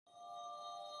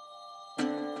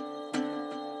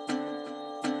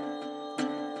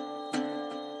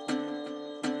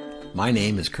My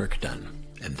name is Kirk Dunn,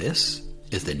 and this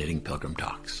is the Knitting Pilgrim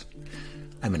Talks.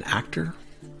 I'm an actor,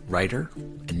 writer,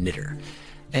 and knitter,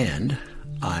 and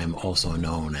I'm also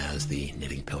known as the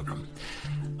Knitting Pilgrim.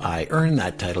 I earned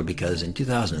that title because in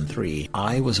 2003,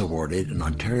 I was awarded an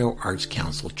Ontario Arts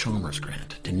Council Chalmers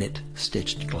grant to knit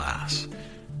stitched glass,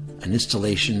 an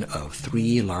installation of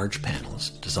 3 large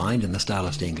panels designed in the style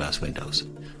of stained glass windows,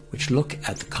 which look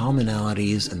at the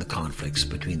commonalities and the conflicts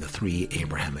between the 3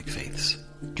 Abrahamic faiths,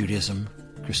 Judaism,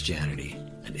 Christianity,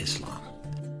 and Islam.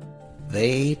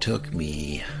 They took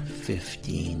me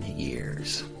 15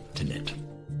 years to knit.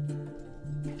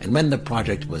 And when the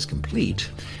project was complete,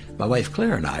 my wife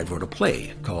Claire and I wrote a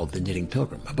play called The Knitting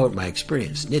Pilgrim about my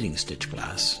experience knitting stitch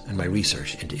glass and my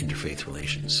research into interfaith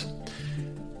relations.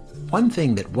 One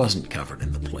thing that wasn't covered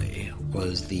in the play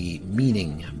was the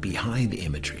meaning behind the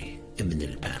imagery in the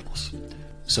knitted panels.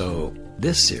 So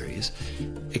this series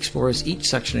explores each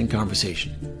section in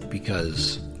conversation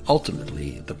because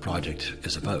ultimately the project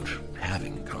is about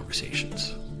having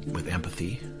conversations with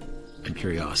empathy and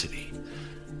curiosity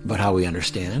about how we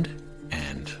understand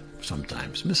and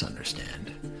sometimes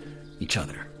misunderstand each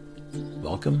other.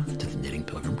 Welcome to the Knitting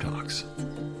Pilgrim Talks.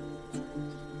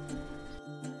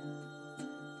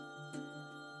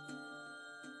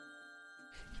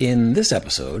 In this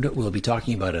episode, we'll be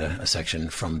talking about a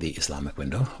section from the Islamic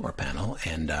window or panel,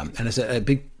 and as a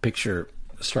big picture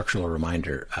structural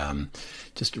reminder,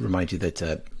 just to remind you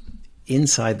that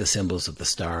inside the symbols of the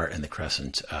star and the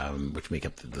crescent, which make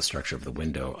up the structure of the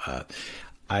window,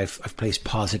 I've placed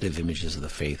positive images of the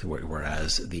faith,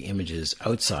 whereas the images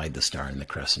outside the star and the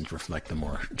crescent reflect the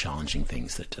more challenging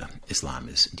things that Islam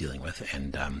is dealing with.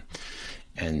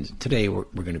 And today we're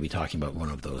going to be talking about one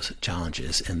of those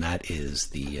challenges, and that is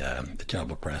the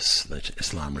terrible press that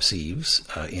Islam receives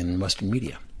in Western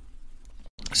media.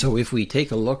 So if we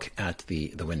take a look at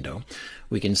the window,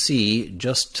 we can see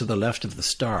just to the left of the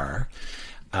star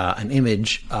an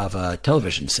image of a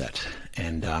television set.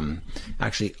 And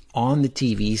actually on the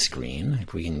TV screen,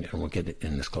 if we can, and we'll get it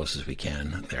in as close as we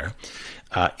can there,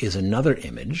 is another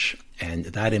image. And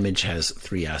that image has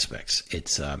 3 aspects.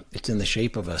 It's in the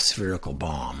shape of a spherical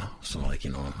bomb, so like,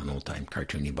 an old-time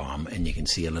cartoony bomb. And you can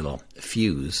see a little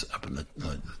fuse up in the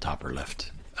top or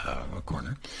left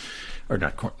corner. Or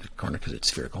not corner because it's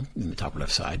spherical, in the top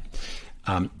left side.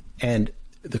 And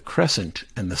the crescent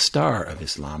and the star of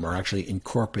Islam are actually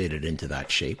incorporated into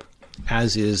that shape,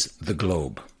 as is the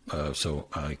globe,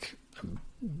 like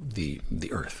the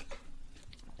earth.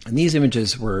 And these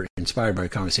images were inspired by a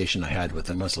conversation I had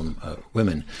with a Muslim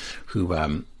women who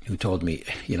told me,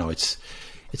 it's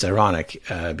ironic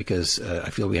because I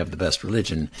feel we have the best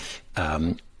religion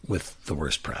with the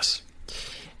worst press.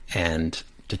 And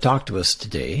to talk to us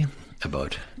today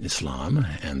about Islam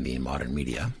and the modern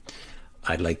media,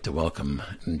 I'd like to welcome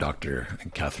Dr.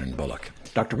 Catherine Bullock.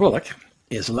 Dr. Bullock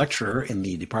is a lecturer in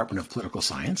the Department of Political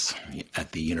Science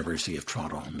at the University of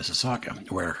Toronto, Mississauga,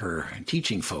 where her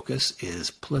teaching focus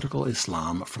is political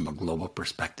Islam from a global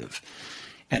perspective.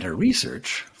 And her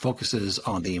research focuses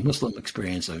on the Muslim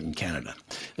experience in Canada,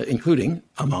 including,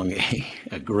 among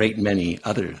a great many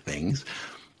other things,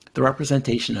 the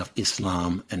representation of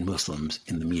Islam and Muslims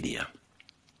in the media.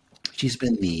 She's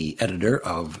been the editor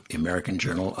of the American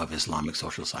Journal of Islamic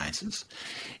Social Sciences,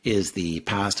 is the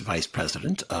past vice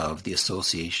president of the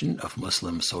Association of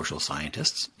Muslim Social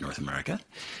Scientists, North America,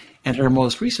 and her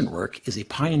most recent work is a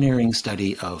pioneering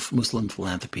study of Muslim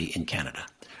philanthropy in Canada.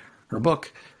 Her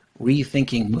book,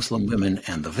 Rethinking Muslim Women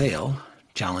and the Veil,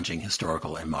 Challenging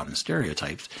Historical and Modern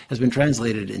Stereotypes, has been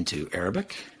translated into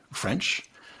Arabic, French,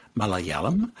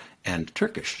 Malayalam, and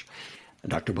Turkish.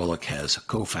 Dr. Bullock has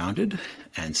co-founded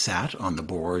and sat on the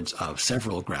boards of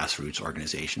several grassroots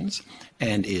organizations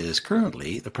and is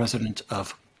currently the president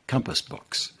of Compass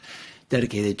Books,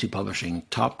 dedicated to publishing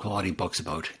top-quality books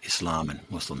about Islam and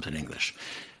Muslims in English.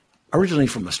 Originally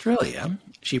from Australia,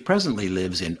 she presently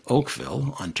lives in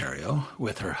Oakville, Ontario,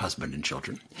 with her husband and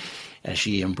children, as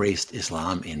she embraced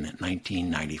Islam in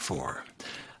 1994.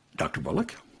 Dr.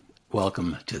 Bullock,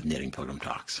 welcome to the Knitting Pilgrim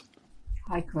Talks.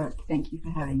 Hi, Kirk. Thank you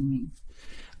for having me.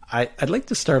 I'd like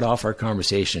to start off our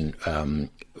conversation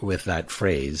with that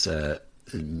phrase,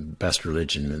 best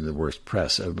religion and the worst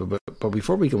press. But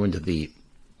before we go into the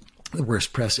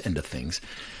worst press end of things,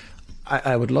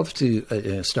 I would love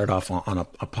to start off on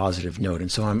a positive note.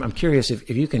 And so I'm curious if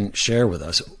you can share with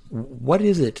us, what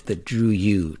is it that drew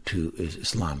you to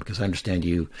Islam? Because I understand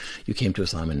you came to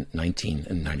Islam in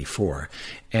 1994.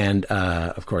 And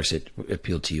of course, it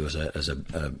appealed to you as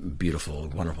a beautiful,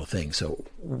 wonderful thing. So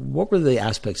what were the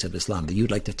aspects of Islam that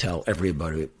you'd like to tell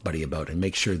everybody about and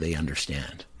make sure they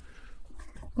understand?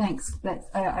 Thanks.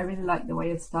 I really like the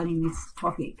way of studying this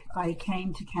topic. I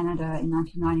came to Canada in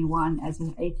 1991 as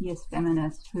an atheist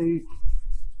feminist who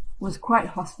was quite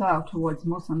hostile towards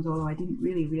Muslims, although I didn't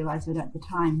really realize it at the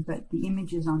time. But the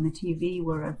images on the TV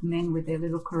were of men with their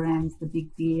little Qurans, the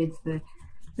big beards, the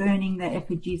burning the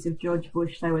effigies of George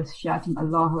Bush. They were shouting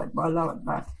Allahu Akbar, Allahu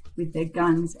Akbar with their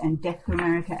guns and death to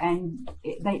America, and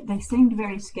they seemed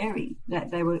very scary. That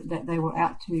they were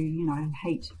out to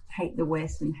hate the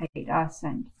West and hate us.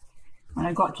 And when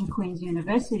I got to Queen's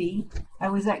University, I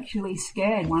was actually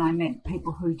scared when I met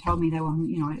people who told me they were,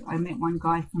 I met one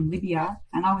guy from Libya,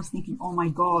 and I was thinking, oh my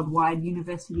God, why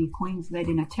University of Queen's let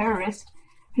in a terrorist?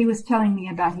 He was telling me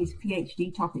about his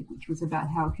PhD topic, which was about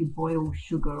how if you boil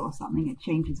sugar or something, it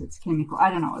changes its chemical. I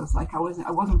don't know. It was like I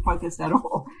wasn't focused at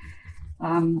all.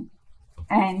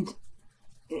 And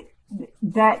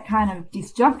that kind of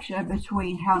disjuncture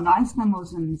between how nice the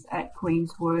Muslims at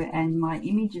Queen's were and my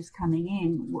images coming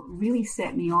in really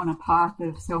set me on a path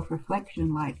of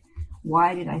self-reflection. Like,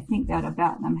 why did I think that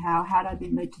about them? How had I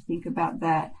been led to think about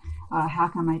that? How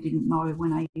come I didn't know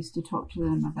when I used to talk to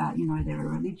them about, their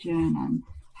religion? And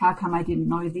how come I didn't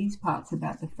know these parts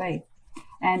about the faith?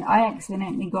 And I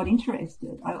accidentally got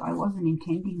interested. I wasn't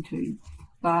intending to.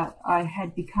 But I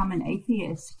had become an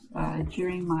atheist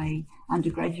during my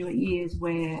undergraduate years,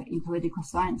 where in political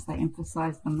science they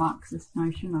emphasized the Marxist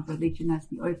notion of religion as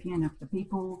the opium of the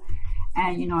people,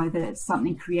 and that it's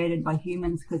something created by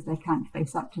humans because they can't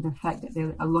face up to the fact that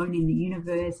they're alone in the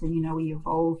universe, and we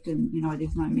evolved, and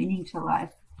there's no meaning to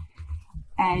life.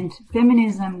 And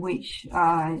feminism, which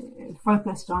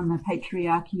focused on the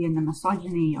patriarchy and the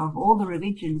misogyny of all the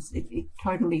religions, it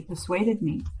totally persuaded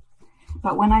me.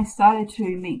 But when I started to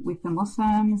meet with the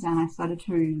Muslims and I started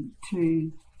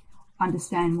to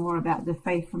understand more about the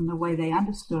faith from the way they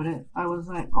understood it, I was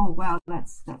like, oh wow,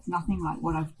 that's nothing like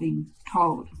what I've been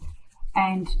told.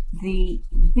 And the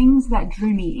things that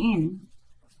drew me in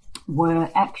were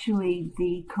actually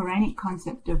the Quranic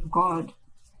concept of God.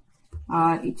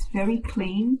 It's very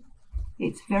clean,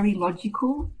 it's very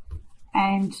logical,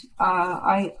 and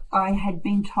I had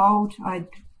been told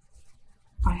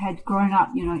I had grown up,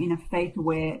 in a faith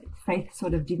where faith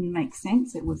sort of didn't make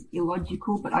sense. It was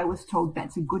illogical, but I was told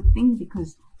that's a good thing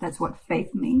because that's what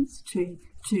faith means, to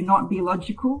not be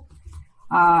logical.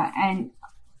 And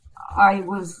I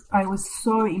was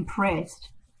so impressed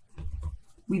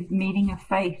with meeting a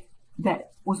faith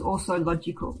that was also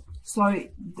logical. So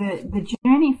the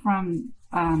journey from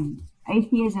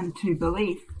atheism to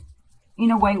belief, in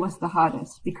a way, was the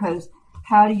hardest, because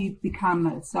how do you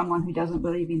become someone who doesn't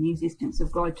believe in the existence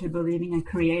of God to believing a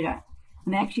creator?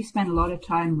 And I actually spent a lot of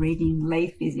time reading lay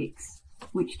physics,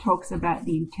 which talks about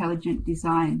the intelligent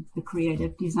design, the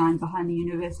creative design behind the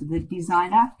universe, the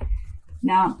designer.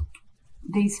 Now,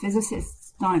 these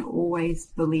physicists don't always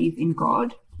believe in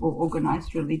God or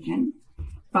organized religion,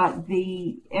 but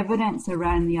the evidence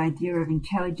around the idea of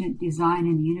intelligent design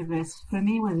in the universe, for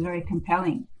me, was very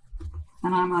compelling.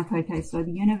 And I'm like, okay, so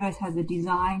the universe has a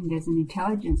design, there's an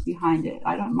intelligence behind it.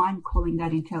 I don't mind calling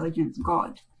that intelligence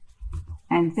God.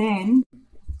 And then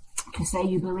to say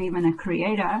you believe in a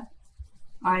creator,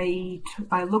 I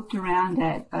looked around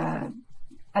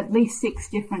at least 6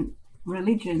 different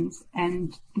religions,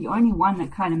 and the only one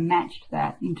that kind of matched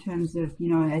that in terms of,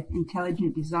 an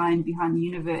intelligent design behind the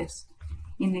universe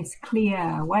in this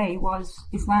clear way was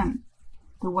Islam.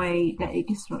 The way that it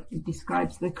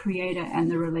describes the creator and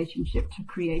the relationship to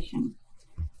creation.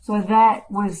 So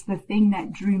that was the thing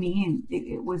that drew me in.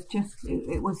 It was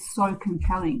so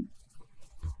compelling.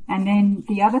 And then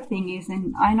the other thing is,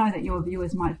 and I know that your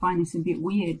viewers might find this a bit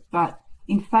weird, but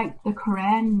in fact, the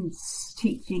Quran's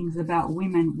teachings about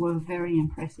women were very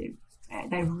impressive.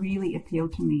 They really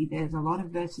appealed to me. There's a lot of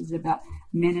verses about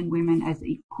men and women as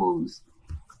equals,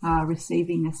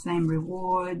 receiving the same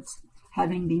rewards,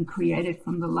 having been created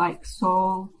from the like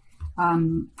soul.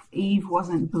 Eve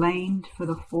wasn't blamed for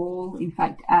the fall. In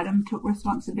fact, Adam took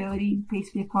responsibility, peace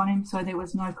be upon him. So there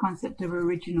was no concept of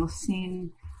original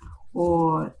sin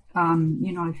or,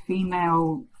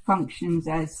 female functions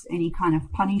as any kind of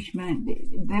punishment.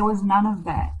 There was none of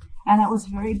that. And it was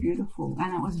very beautiful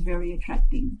and it was very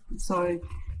attracting. So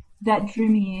that drew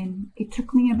me in. It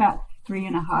took me about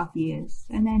 3.5 years,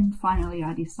 and then finally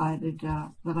I decided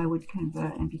that I would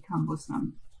convert and become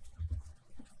Muslim.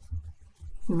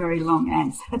 It's a very long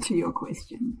answer to your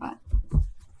question, but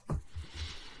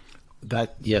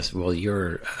that, yes, well,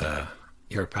 your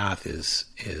path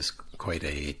is quite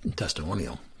a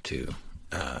testimonial to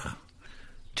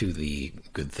the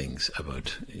good things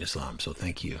about Islam. So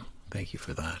thank you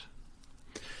for that.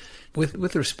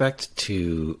 With respect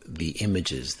to the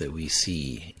images that we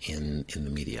see in the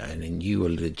media, and you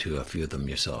alluded to a few of them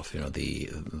yourself, the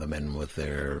men with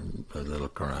their little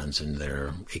Qurans and their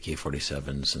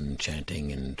AK-47s and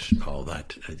chanting and all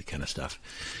that kind of stuff.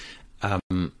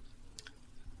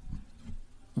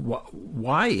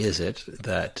 Why is it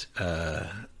that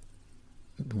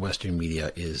Western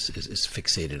media is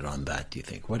fixated on that, do you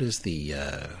think? What is the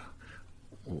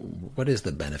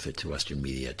benefit to Western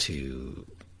media to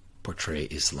portray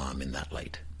Islam in that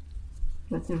light?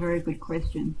 That's a very good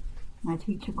question. I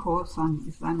teach a course on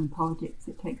Islam and politics.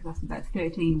 It takes us about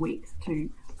 13 weeks to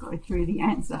go through the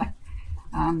answer.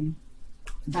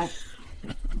 But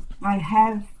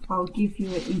I'll give you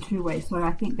it in two ways. So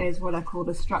I think there's what I call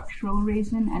the structural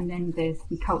reason, and then there's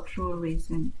the cultural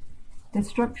reason. The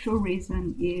structural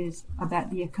reason is about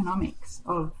the economics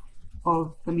of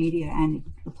the media, and it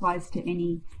applies to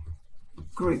any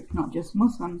group, not just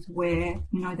Muslims, where,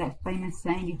 that famous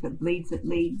saying, if it bleeds, it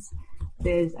leads.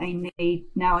 There's a need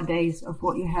nowadays of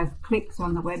what you have clicks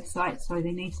on the website, so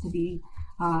there needs to be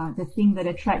the thing that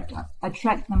attract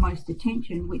the most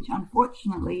attention, which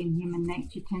unfortunately in human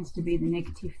nature tends to be the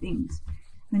negative things.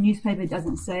 The newspaper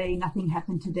doesn't say nothing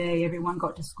happened today, everyone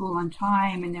got to school on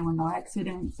time and there were no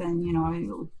accidents, and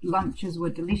lunches were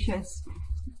delicious.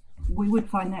 We would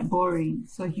find that boring.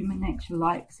 So human nature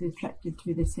is attracted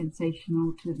to the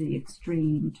sensational, to the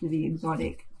extreme, to the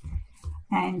exotic.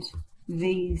 And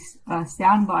these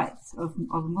sound bites of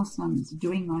Muslims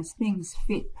doing those things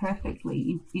fit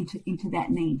perfectly into that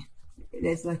need.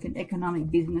 There's like an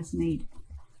economic business need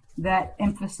that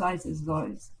emphasizes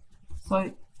those.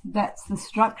 So that's the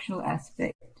structural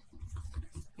aspect.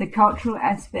 The cultural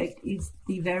aspect is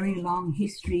the very long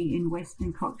history in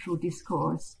Western cultural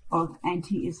discourse of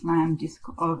anti-Islamic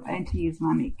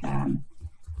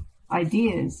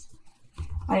ideas.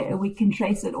 We can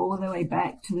trace it all the way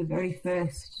back to the very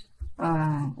first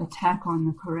attack on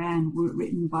the Quran,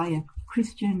 written by a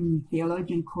Christian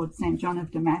theologian called St. John of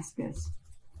Damascus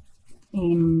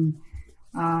in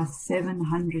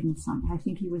 700 and something. I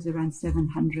think he was around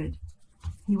 700.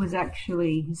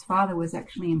 His father was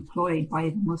actually employed by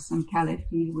the Muslim caliph.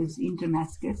 He was in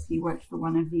Damascus. He worked for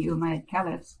one of the Umayyad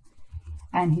caliphs.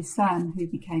 And his son, who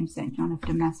became St. John of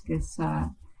Damascus,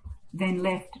 then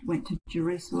went to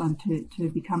Jerusalem to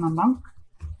become a monk.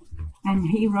 And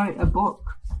he wrote a book,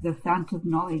 The Fount of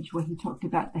Knowledge, where he talked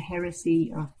about the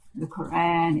heresy of the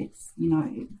Quran. It's,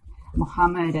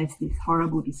 Muhammad as this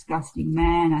horrible, disgusting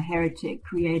man, a heretic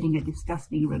creating a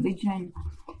disgusting religion.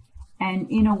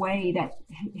 And in a way that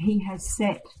he has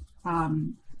set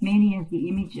many of the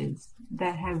images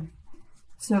that have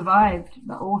survived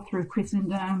all through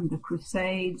Christendom, the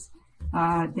Crusades.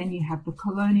 Then you have the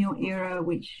colonial era,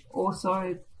 which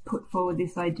also put forward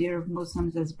this idea of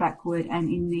Muslims as backward and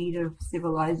in need of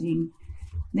civilizing.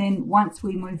 Then once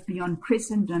we move beyond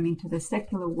Christendom into the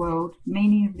secular world,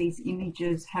 many of these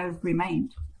images have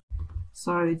remained.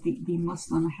 So the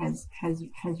Muslim has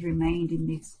remained in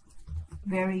this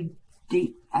very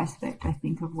deep aspect, I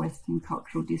think, of Western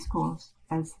cultural discourse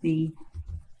as the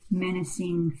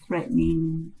menacing,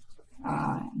 threatening,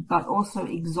 but also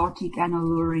exotic and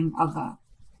alluring other.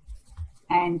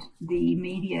 And the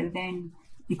media then,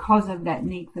 because of that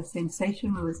need for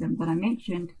sensationalism that I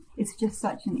mentioned, it's just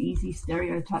such an easy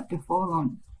stereotype to fall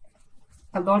on.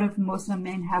 A lot of Muslim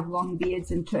men have long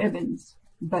beards and turbans,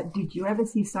 but did you ever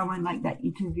see someone like that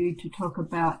interviewed to talk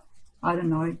about, I don't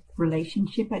know,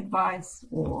 relationship advice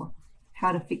or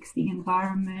how to fix the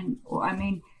environment? Or,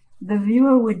 the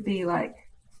viewer would be like,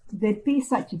 there'd be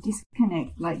such a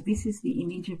disconnect. Like, this is the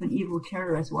image of an evil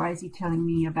terrorist. Why is he telling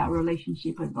me about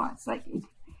relationship advice? Like,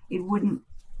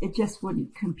 it just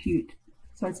wouldn't compute.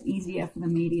 So it's easier for the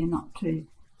media not to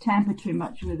tamper too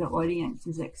much with the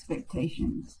audience's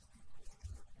expectations.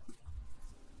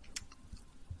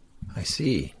 I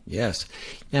see. Yes.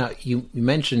 Now, you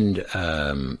mentioned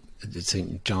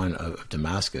St. John of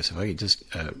Damascus. If I could just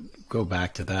go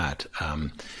back to that.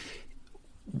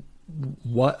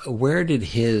 Where did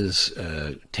his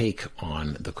take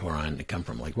on the Quran come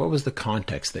from? Like, what was the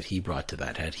context that he brought to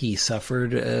that? Had he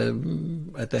suffered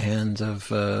at the hands of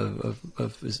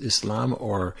Islam,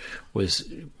 or was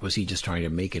he just trying to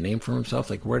make a name for himself?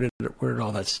 Like, where did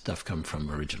all that stuff come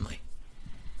from originally?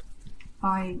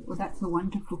 Well, that's a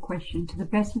wonderful question. To the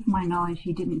best of my knowledge,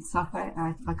 he didn't suffer.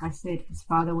 Like I said, his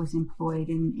father was employed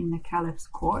in the caliph's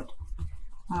court.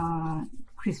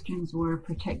 Christians were a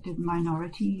protected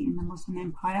minority in the Muslim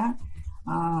Empire.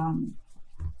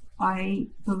 I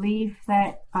believe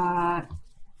that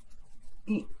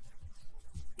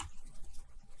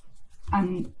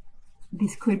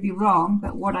this could be wrong,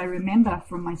 but what I remember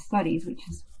from my studies, which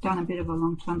is done a bit of a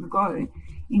long time ago,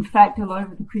 in fact, a lot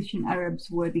of the Christian Arabs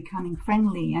were becoming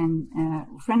friendly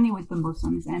friendly with the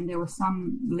Muslims, and there were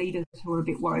some leaders who were a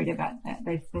bit worried about that.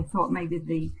 They thought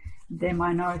maybe their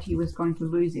minority was going to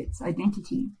lose its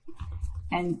identity,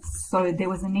 and so there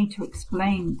was a need to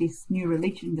explain this new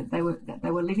religion that they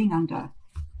were living under.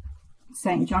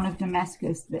 Saint John of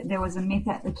Damascus, there was a myth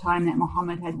at the time that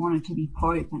Muhammad had wanted to be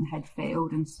Pope and had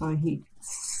failed, and so he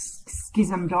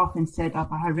schismed off and set up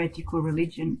a heretical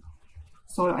religion.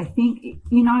 So I think,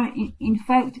 in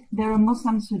fact, there are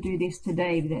Muslims who do this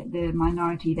today, the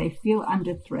minority. They feel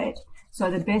under threat.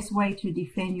 So the best way to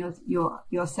defend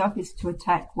yourself is to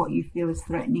attack what you feel is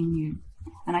threatening you.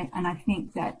 And I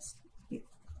think that's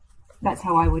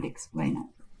how I would explain it.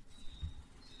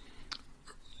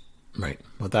 Right.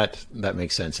 Well, that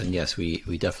makes sense. And yes,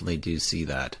 we definitely do see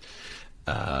that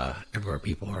where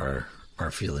people are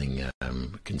feeling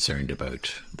concerned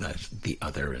about that the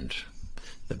other, and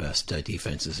the best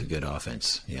defense is a good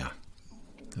offense. Yeah.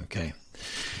 Okay.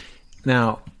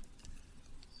 Now,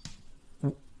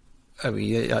 I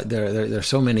mean, there are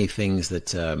so many things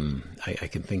that I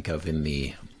can think of in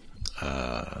the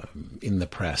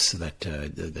press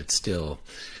that still.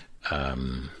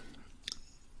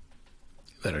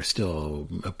 That are still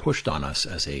pushed on us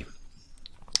as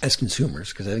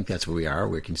consumers, because I think that's where we are.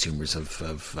 We're consumers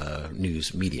of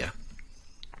news media,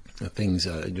 things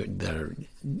that are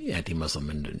anti-Muslim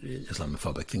and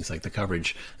Islamophobic, things like the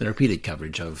repeated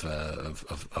coverage of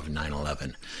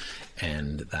 9/11,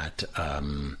 and that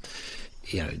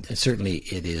certainly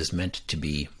it is meant to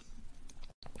be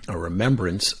a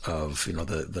remembrance of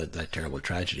that terrible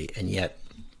tragedy, and yet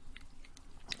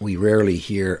we rarely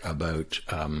hear about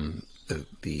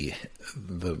the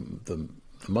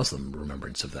Muslim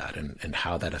remembrance of that, and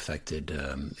how that affected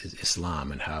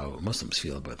Islam, and how Muslims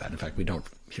feel about that. In fact, we don't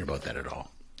hear about that at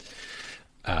all.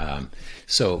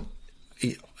 So,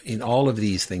 in all of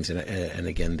these things, and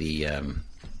again, the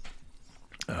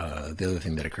other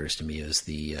thing that occurs to me is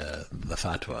the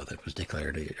fatwa that was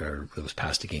declared or that was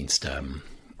passed against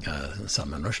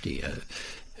Salman Rushdie.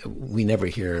 We never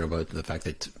hear about the fact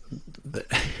that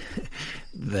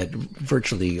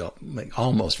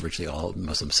almost virtually all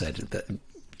Muslims said that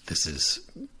this is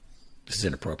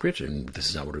inappropriate, and this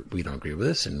is not what we don't agree with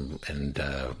this, and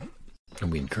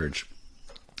we encourage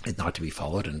it not to be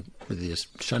followed, and really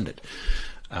just shunned it.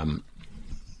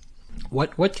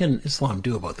 What can Islam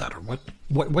do about that, or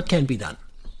what can be done?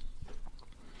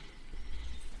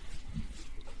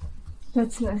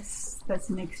 That's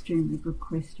an extremely good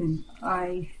question.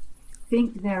 I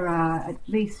think there are at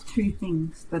least two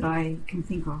things that I can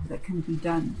think of that can be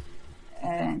done.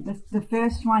 The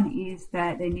first one is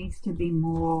that there needs to be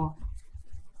more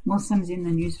Muslims in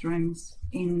the newsrooms,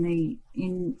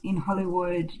 in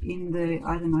Hollywood, in the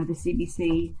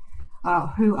CBC,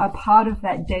 who are part of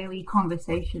that daily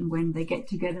conversation when they get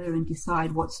together and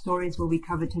decide what stories will we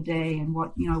cover today and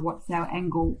what's our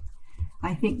angle.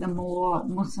 I think the more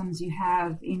Muslims you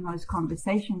have in those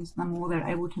conversations, the more they're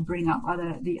able to bring up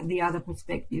the other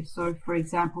perspectives. So, for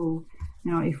example,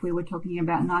 if we were talking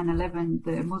about 9/11,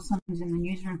 the Muslims in the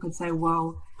newsroom could say,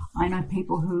 "Well, I know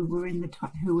people who were in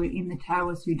the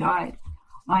towers who died.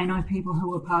 I know people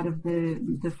who were part of the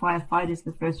firefighters,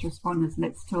 the first responders.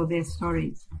 Let's tell their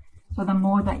stories." So, the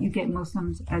more that you get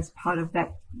Muslims as part of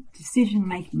that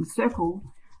decision-making circle,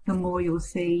 the more you'll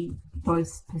see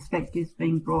those perspectives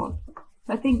being brought.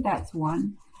 So I think that's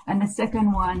one. And the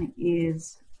second one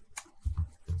is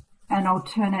an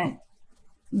alternate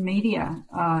media.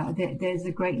 There's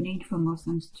a great need for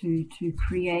Muslims to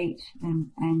create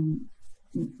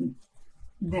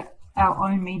our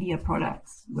own media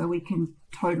products where we can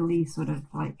totally sort of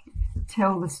like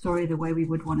tell the story the way we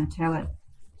would want to tell it.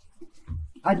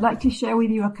 I'd like to share with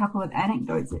you a couple of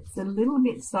anecdotes. It's a little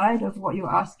bit side of what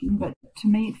you're asking, but to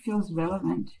me it feels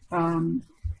relevant.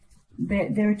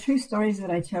 There are two stories that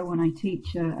I tell when I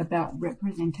teach about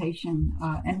representation,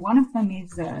 and one of them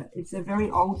is it's a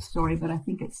very old story, but I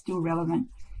think it's still relevant,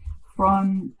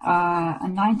 from a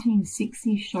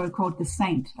 1960s show called The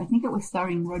Saint. I think it was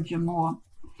starring Roger Moore,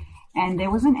 and there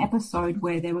was an episode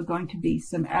where there were going to be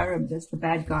some Arabs as the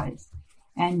bad guys,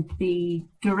 and the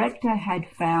director had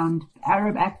found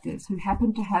Arab actors who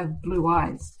happened to have blue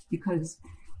eyes, because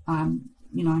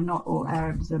not all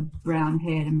Arabs are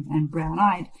brown-haired and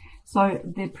brown-eyed. So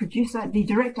the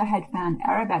director had found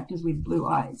Arab actors with blue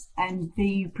eyes, and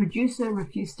the producer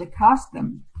refused to cast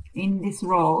them in this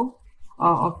role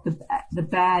of the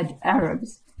bad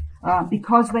Arabs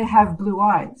because they have blue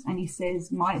eyes. And he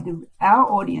says,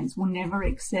 our audience will never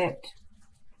accept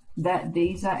that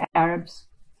these are Arabs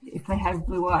if they have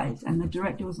blue eyes? And the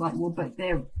director was like, well, but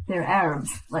they're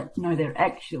Arabs. Like, no, they're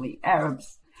actually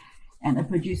Arabs. And the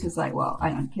producer's like, well, I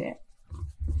don't care.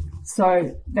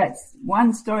 So that's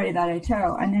one story that I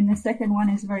tell. And then the second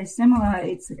one is very similar.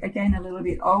 It's, again, a little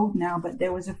bit old now, but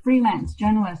there was a freelance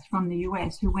journalist from the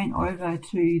US who went over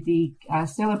to the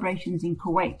celebrations in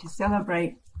Kuwait to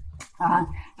celebrate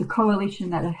the coalition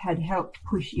that had helped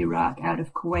push Iraq out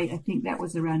of Kuwait. I think that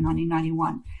was around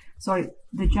 1991. So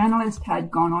the journalist had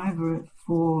gone over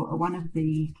for one of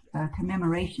the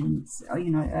commemorations,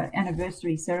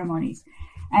 anniversary ceremonies.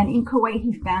 And in Kuwait,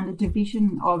 he found a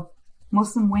division of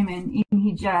Muslim women in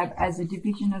hijab as a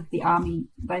division of the army.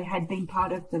 They had been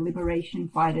part of the liberation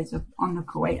fighters on the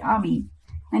Kuwait army.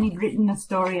 And he'd written a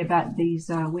story about these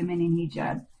women in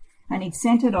hijab. And he'd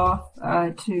sent it off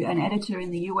to an editor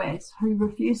in the US who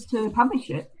refused to publish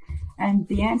it. And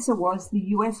the answer was the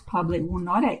US public will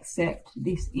not accept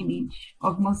this image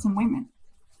of Muslim women.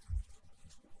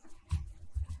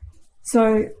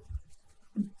 So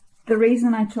the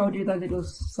reason I told you the little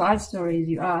side stories,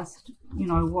 you asked,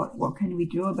 what can we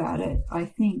do about it? I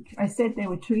think I said there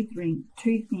were two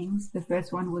things. The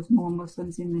first one was more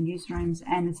Muslims in the newsrooms,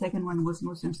 and the second one was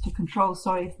Muslims to control.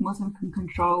 So if Muslims can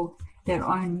control their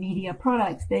own media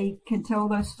products, they can tell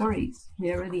those stories.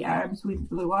 Here are the Arabs with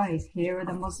blue eyes. Here are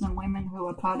the Muslim women who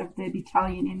are part of their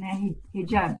battalion in their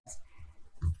hijabs.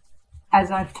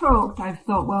 As I've talked, I've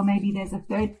thought, well, maybe there's a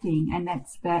third thing, and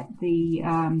that's that the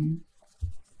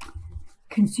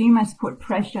consumers put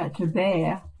pressure to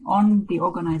bear on the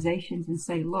organizations and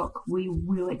say, look, we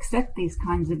will accept these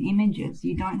kinds of images.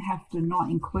 You don't have to not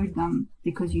include them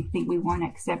because you think we won't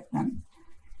accept them.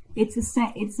 It's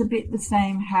a bit the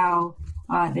same how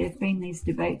there have been these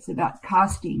debates about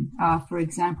casting. For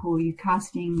example, you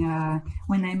casting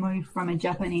when they move from a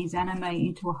Japanese anime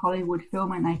into a Hollywood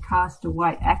film and they cast a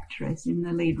white actress in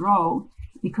the lead role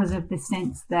because of the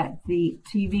sense that the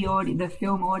the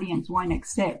film audience won't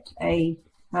accept an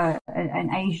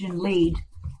Asian lead.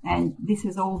 And this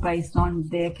is all based on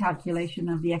their calculation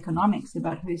of the economics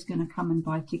about who's going to come and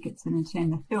buy tickets and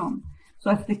attend the film.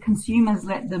 So if the consumers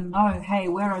let them know, hey,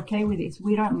 we're okay with this,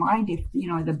 we don't mind if,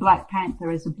 the Black Panther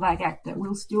is a black actor,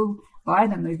 we'll still buy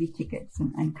the movie tickets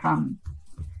and come.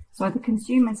 So the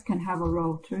consumers can have a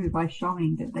role too by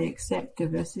showing that they accept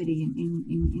diversity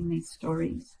in these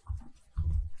stories.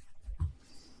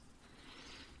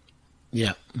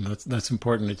 Yeah, that's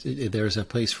important. There's a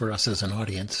place for us as an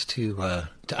audience to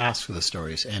ask for the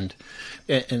stories, and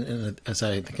as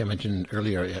I think I mentioned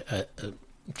earlier,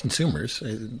 consumers.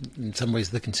 In some ways,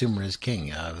 the consumer is king.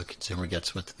 The consumer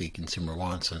gets what the consumer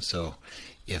wants, and so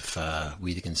if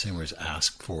we, the consumers,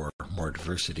 ask for more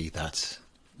diversity, that's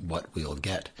what we'll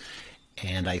get.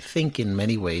 And I think in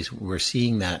many ways we're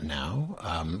seeing that now.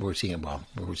 We're seeing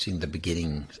the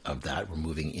beginning of that. We're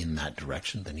moving in that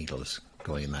direction. The needle is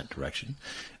going in that direction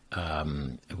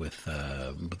with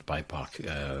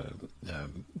BIPOC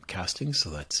casting. So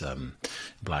that's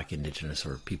Black, Indigenous,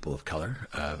 or people of color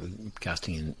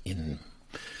casting in,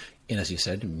 as you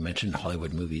said, you mentioned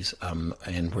Hollywood movies,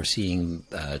 and we're seeing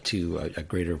too a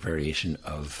greater variation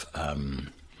of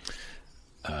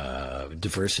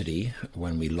diversity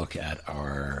when we look at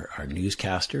our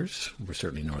newscasters. We're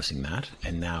certainly noticing that,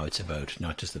 and now it's about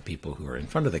not just the people who are in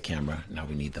front of the camera, now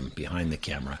we need them behind the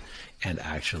camera and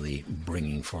actually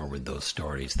bringing forward those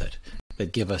stories that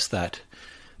give us that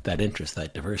interest,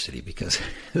 that diversity, because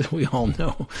as we all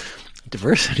know,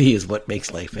 diversity is what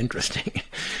makes life interesting.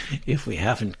 If we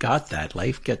haven't got that,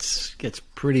 life gets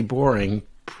pretty boring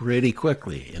pretty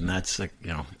quickly, and that's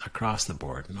across the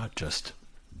board, not just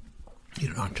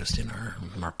in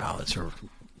our palettes or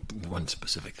one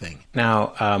specific thing.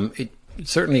 Now, it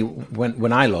certainly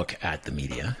when I look at the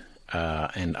media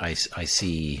and I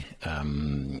see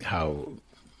how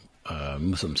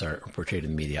Muslims are portrayed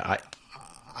in the media,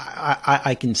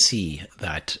 I can see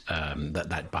that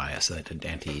bias, that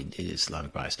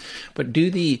anti-Islamic bias. But do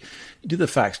the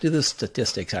facts, do the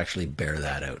statistics actually bear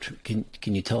that out? Can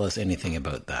you tell us anything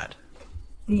about that?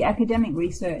 The academic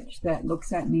research that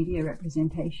looks at media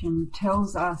representation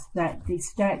tells us that the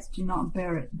stats do not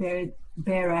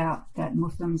bear out that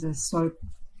Muslims are so,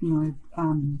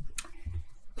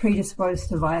 predisposed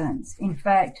to violence. In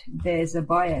fact, there's a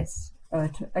bias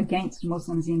against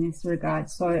Muslims in this regard.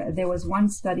 So there was one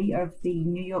study of the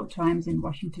New York Times and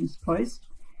Washington Post.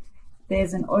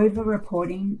 There's an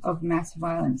over-reporting of mass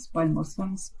violence by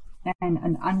Muslims and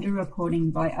an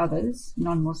under-reporting by others,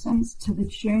 non-Muslims, to the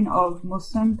tune of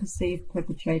Muslim perceived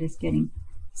perpetrators getting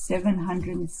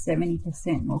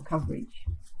 770% more coverage.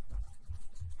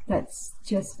 That's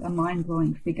just a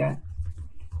mind-blowing figure.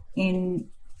 In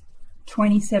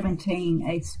 2017,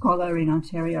 a scholar in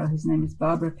Ontario, whose name is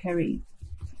Barbara Perry,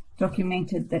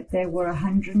 documented that there were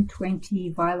 120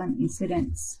 violent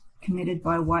incidents committed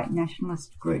by white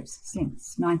nationalist groups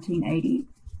since 1980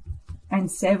 and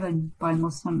 7 by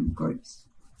Muslim groups.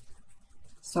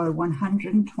 So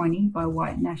 120 by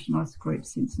white nationalist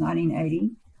groups since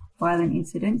 1980, violent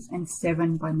incidents, and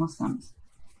 7 by Muslims.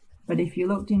 But if you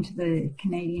looked into the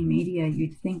Canadian media,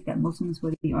 you'd think that Muslims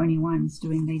were the only ones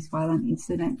doing these violent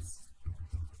incidents.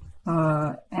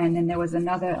 And then there was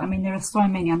another, there are so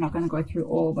many, I'm not going to go through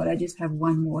all, but I just have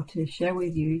one more to share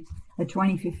with you. A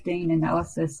 2015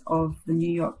 analysis of the New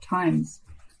York Times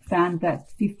found that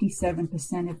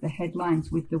 57% of the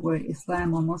headlines with the word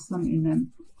Islam or Muslim in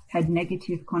them had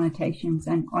negative connotations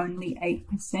and only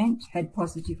 8% had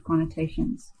positive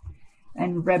connotations.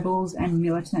 And rebels and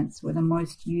militants were the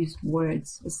most used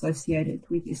words associated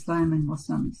with Islam and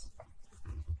Muslims.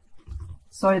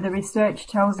 So the research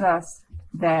tells us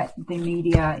that the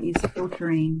media is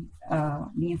filtering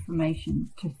the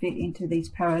information to fit into these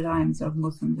paradigms of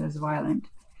Muslims as violent,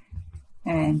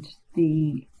 and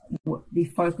the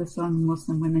focus on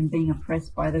Muslim women being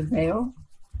oppressed by the veil.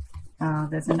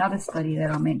 There's another study that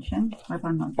I'll mention. I hope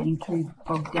I'm not getting too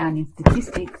bogged down in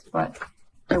statistics, but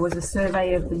there was a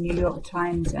survey of the New York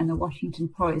Times and the Washington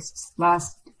Post's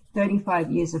last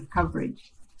 35 years of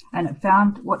coverage, and it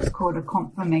found what's called a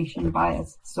confirmation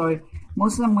bias. So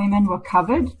Muslim women were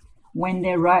covered when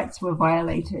their rights were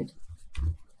violated,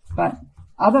 but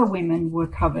other women were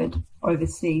covered,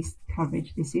 overseas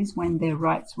coverage this is, when their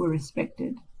rights were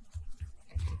respected.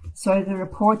 So the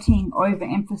reporting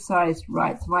overemphasized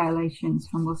rights violations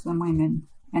for Muslim women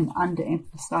and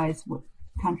underemphasized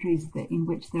countries in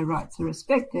which their rights are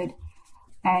respected,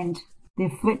 and the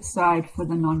flip side for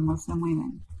the non-Muslim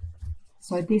women.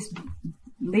 So this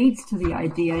leads to the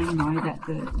idea, that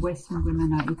the Western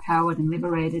women are empowered and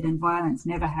liberated and violence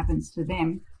never happens to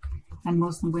them, and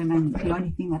Muslim women, the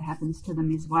only thing that happens to them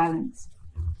is violence.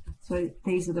 So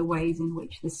these are the ways in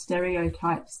which the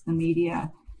stereotypes, the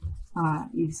media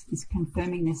is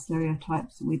confirming their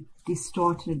stereotypes with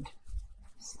distorted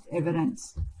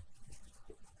evidence.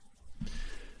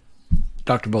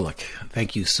 Dr. Bullock,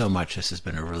 thank you so much. This has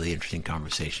been a really interesting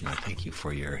conversation. I thank you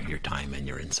for your time and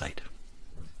your insight.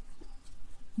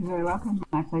 You're very welcome.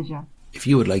 My pleasure. If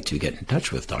you would like to get in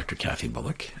touch with Dr. Kathy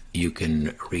Bullock, you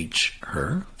can reach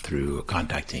her through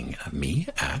contacting me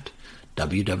at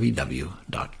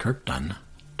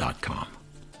www.kirkdunn.com.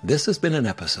 This has been an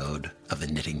episode of the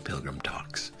Knitting Pilgrim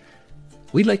Talks.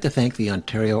 We'd like to thank the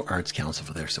Ontario Arts Council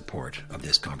for their support of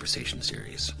this conversation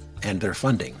series and their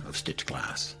funding of Stitch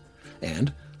Glass,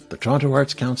 and the Toronto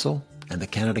Arts Council and the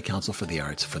Canada Council for the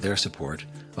Arts for their support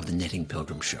of the Knitting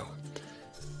Pilgrim Show.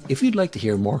 If you'd like to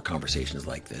hear more conversations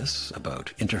like this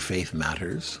about interfaith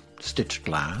matters, stitched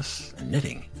glass, and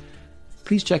knitting,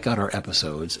 please check out our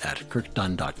episodes at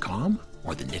kirkdunn.com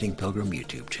or the Knitting Pilgrim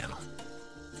YouTube channel.